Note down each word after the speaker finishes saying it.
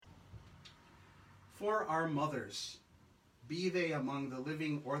For our mothers, be they among the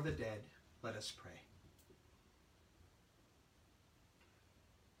living or the dead, let us pray.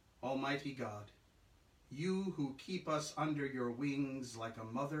 Almighty God, you who keep us under your wings like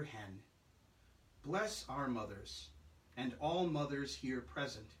a mother hen, bless our mothers and all mothers here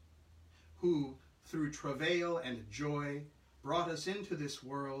present, who, through travail and joy, brought us into this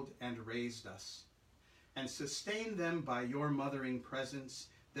world and raised us, and sustain them by your mothering presence,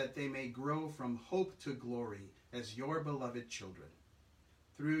 that they may grow from hope to glory as your beloved children.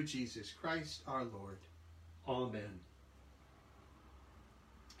 Through Jesus Christ our Lord. Amen.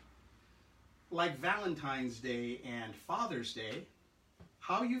 Like Valentine's Day and Father's Day,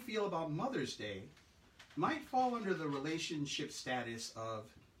 how you feel about Mother's Day might fall under the relationship status of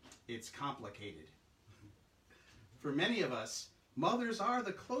it's complicated. For many of us, mothers are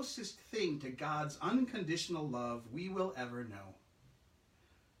the closest thing to God's unconditional love we will ever know.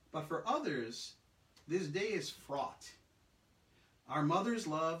 But for others, this day is fraught. Our mother's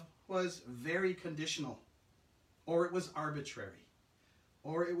love was very conditional, or it was arbitrary,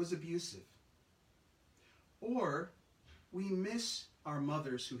 or it was abusive. Or we miss our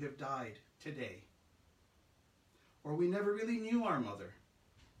mothers who have died today. Or we never really knew our mother.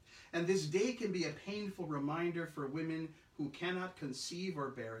 And this day can be a painful reminder for women who cannot conceive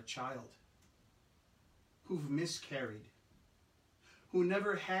or bear a child, who've miscarried, who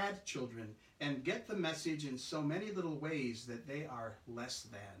never had children and get the message in so many little ways that they are less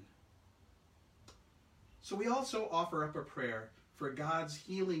than. So we also offer up a prayer for God's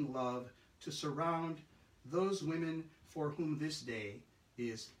healing love to surround those women for whom this day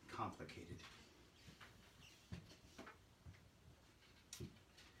is complicated.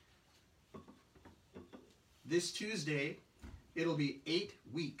 This Tuesday, it'll be 8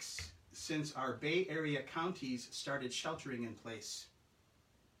 weeks since our Bay Area counties started sheltering in place.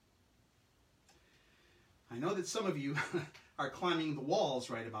 I know that some of you are climbing the walls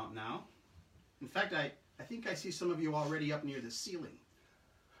right about now. In fact, I think I see some of you already up near the ceiling.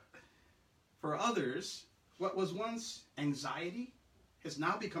 For others, what was once anxiety has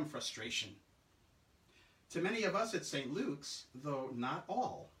now become frustration. To many of us at St. Luke's, though not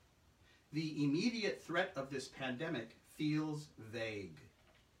all, the immediate threat of this pandemic feels vague.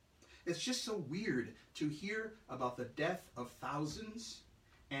 It's just so weird to hear about the death of thousands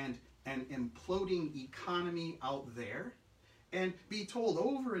and an imploding economy out there, and be told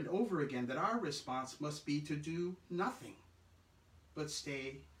over and over again that our response must be to do nothing but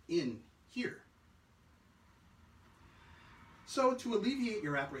stay in here. So to alleviate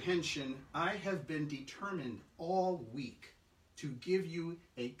your apprehension, I have been determined all week to give you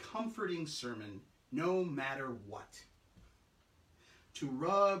a comforting sermon no matter what. To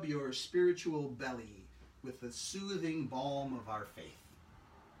rub your spiritual belly with the soothing balm of our faith.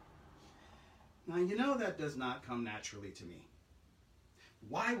 Now, you know that does not come naturally to me.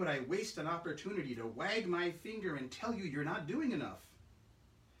 Why would I waste an opportunity to wag my finger and tell you you're not doing enough?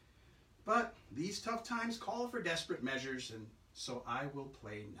 But these tough times call for desperate measures, and so I will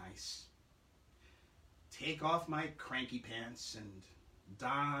play nice. Take off my cranky pants and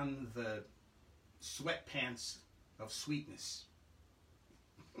don the sweatpants of sweetness.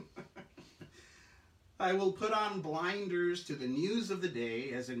 I will put on blinders to the news of the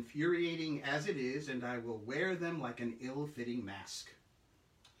day, as infuriating as it is, and I will wear them like an ill-fitting mask.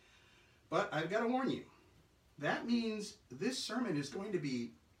 But I've got to warn you, that means this sermon is going to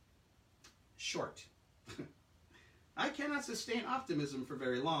be short. I cannot sustain optimism for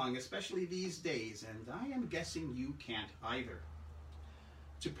very long, especially these days, and I am guessing you can't either.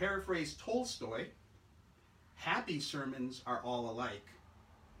 To paraphrase Tolstoy, happy sermons are all alike.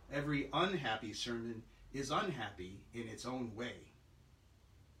 Every unhappy sermon is unhappy in its own way.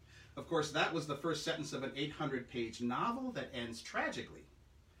 Of course, that was the first sentence of an 800-page novel that ends tragically,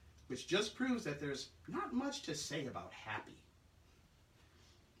 which just proves that there's not much to say about happy.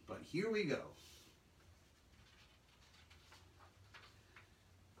 But here we go.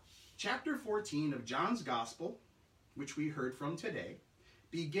 Chapter 14 of John's Gospel, which we heard from today,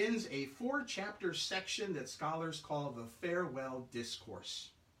 begins a 4-chapter section that scholars call the Farewell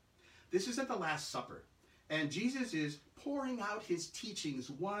Discourse. This is at the Last Supper, and Jesus is pouring out his teachings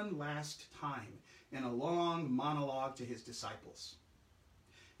one last time in a long monologue to his disciples.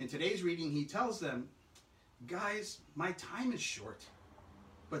 In today's reading, he tells them, "Guys, my time is short,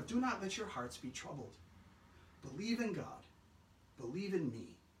 but do not let your hearts be troubled. Believe in God. Believe in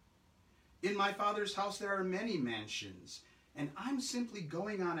me. In my Father's house there are many mansions, and I'm simply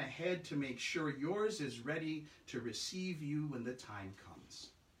going on ahead to make sure yours is ready to receive you when the time comes."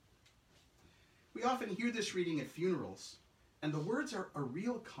 We often hear this reading at funerals, and the words are a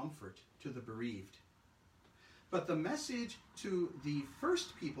real comfort to the bereaved. But the message to the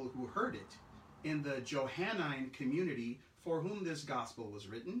first people who heard it in the Johannine community for whom this gospel was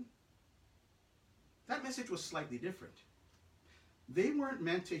written, that message was slightly different. They weren't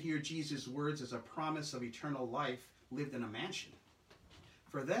meant to hear Jesus' words as a promise of eternal life lived in a mansion.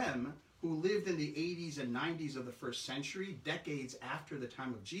 For them, who lived in the 80s and 90s of the first century, decades after the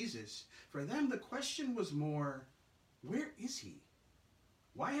time of Jesus, for them the question was more, where is he?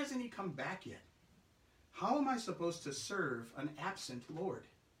 Why hasn't he come back yet? How am I supposed to serve an absent Lord?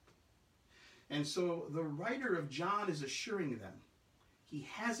 And so the writer of John is assuring them, he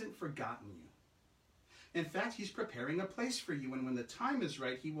hasn't forgotten you. In fact, he's preparing a place for you, and when the time is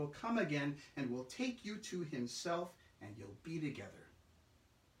right, he will come again and will take you to himself, and you'll be together.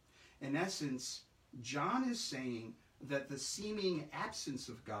 In essence, John is saying that the seeming absence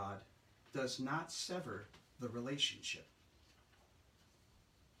of God does not sever the relationship.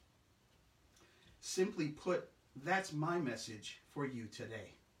 Simply put, that's my message for you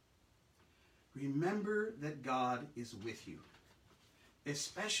today. Remember that God is with you,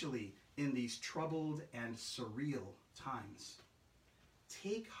 especially in these troubled and surreal times.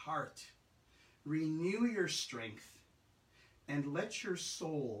 Take heart, renew your strength, and let your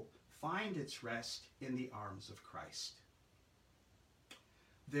soul find its rest in the arms of Christ.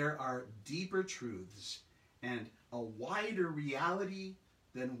 There are deeper truths and a wider reality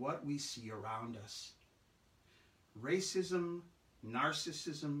than what we see around us. Racism,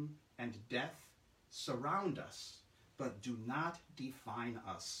 narcissism, and death surround us, but do not define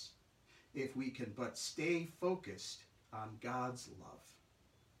us, if we can but stay focused on God's love.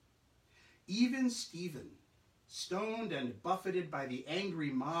 Even Stephen, stoned and buffeted by the angry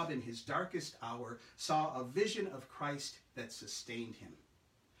mob in his darkest hour, saw a vision of Christ that sustained him.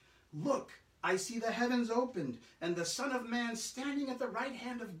 Look, I see the heavens opened, and the Son of Man standing at the right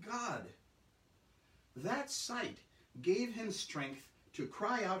hand of God. That sight gave him strength to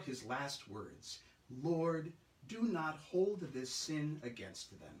cry out his last words, Lord, do not hold this sin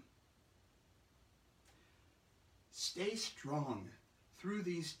against them. Stay strong through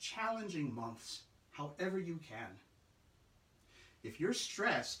these challenging months, however you can. If you're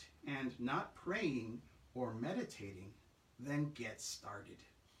stressed and not praying or meditating, then get started.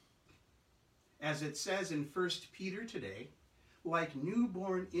 As it says in 1 Peter today, like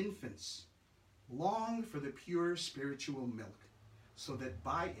newborn infants, long for the pure spiritual milk, so that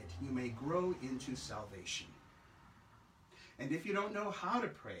by it you may grow into salvation. And if you don't know how to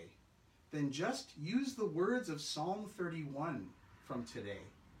pray, then just use the words of Psalm 31 from today,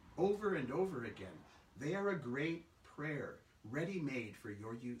 over and over again. They are a great prayer, ready-made for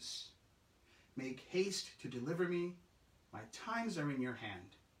your use. Make haste to deliver me. My times are in your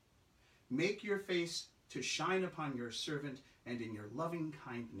hand. Make your face to shine upon your servant, and in your loving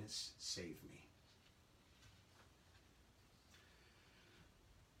kindness save me.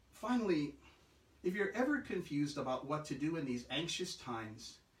 Finally, if you're ever confused about what to do in these anxious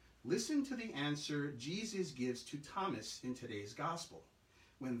times, listen to the answer Jesus gives to Thomas in today's gospel,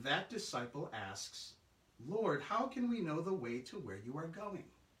 when that disciple asks, Lord, how can we know the way to where you are going?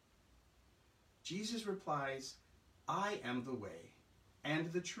 Jesus replies, I am the way,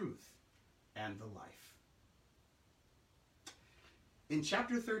 and the truth, and the life. In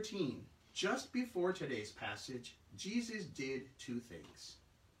chapter 13, just before today's passage, Jesus did two things.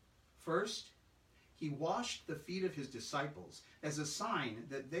 First, he washed the feet of his disciples as a sign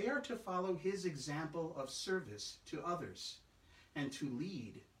that they are to follow his example of service to others and to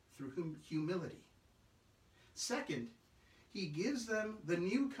lead through humility. Second, he gives them the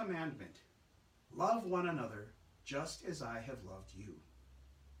new commandment, love one another just as I have loved you.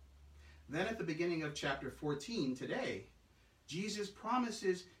 Then at the beginning of chapter 14 today, Jesus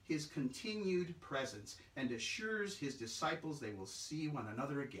promises his continued presence and assures his disciples they will see one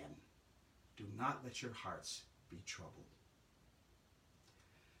another again. Do not let your hearts be troubled.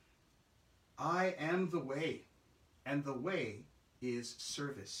 I am the way, and the way is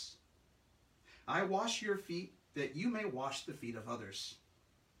service. I wash your feet that you may wash the feet of others.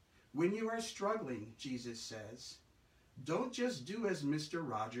 When you are struggling, Jesus says, don't just do as Mr.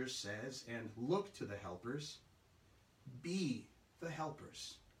 Rogers says and look to the helpers. Be the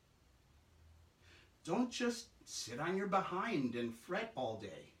helpers. Don't just sit on your behind and fret all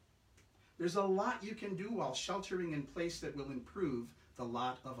day. There's a lot you can do while sheltering in place that will improve the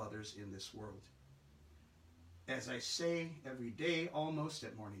lot of others in this world. As I say every day, almost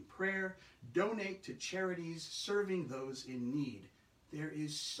at morning prayer, donate to charities serving those in need. There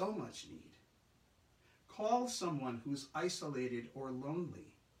is so much need. Call someone who's isolated or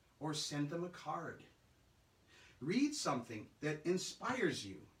lonely, or send them a card. Read something that inspires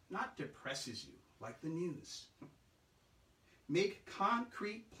you, not depresses you. like the news. Make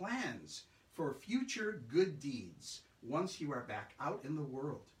concrete plans for future good deeds once you are back out in the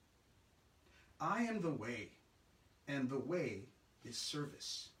world. I am the way, and the way is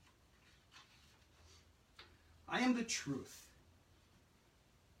service. I am the truth,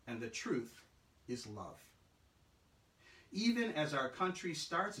 and the truth is love. Even as our country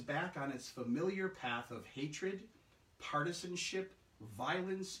starts back on its familiar path of hatred, partisanship,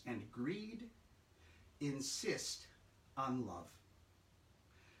 violence, and greed, insist on love.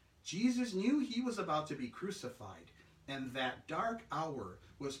 Jesus knew he was about to be crucified, and that dark hour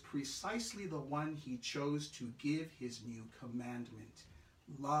was precisely the one he chose to give his new commandment.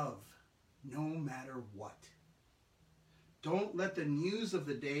 Love, no matter what. Don't let the news of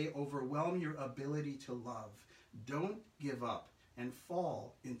the day overwhelm your ability to love. Don't give up and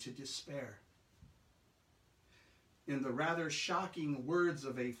fall into despair. In the rather shocking words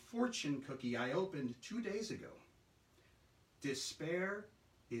of a fortune cookie I opened 2 days ago, despair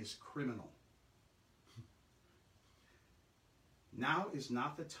is criminal. Now is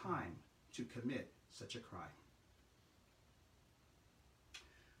not the time to commit such a crime.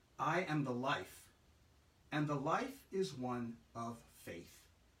 I am the life, and the life is one of faith.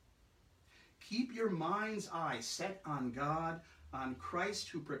 Keep your mind's eye set on God, on Christ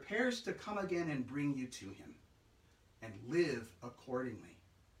who prepares to come again and bring you to him, and live accordingly.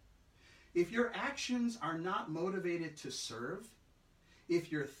 If your actions are not motivated to serve,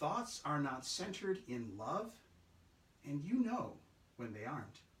 if your thoughts are not centered in love, and you know when they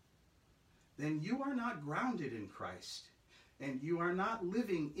aren't, then you are not grounded in Christ, and you are not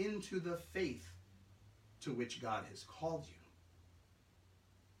living into the faith to which God has called you.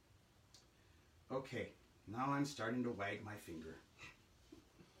 Okay, now I'm starting to wag my finger.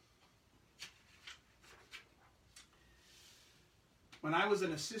 When I was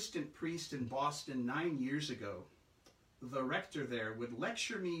an assistant priest in Boston 9 years ago, the rector there would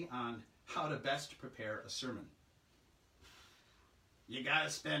lecture me on how to best prepare a sermon. You gotta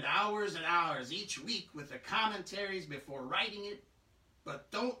spend hours and hours each week with the commentaries before writing it, but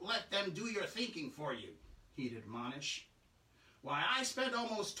don't let them do your thinking for you, he'd admonish. Why, I spend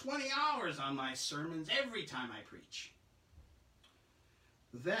almost 20 hours on my sermons every time I preach.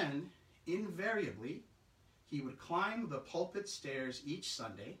 Then, invariably, he would climb the pulpit stairs each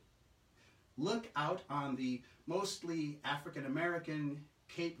Sunday, look out on the mostly African American,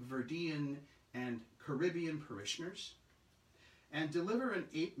 Cape Verdean, and Caribbean parishioners, and deliver an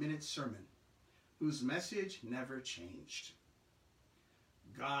 8-minute sermon whose message never changed.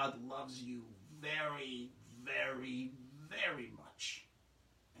 God loves you very, very, very much,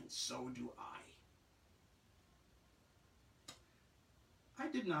 and so do I. I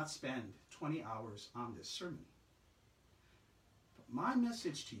did not spend 20 hours on this sermon, but my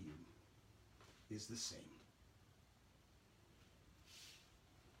message to you is the same.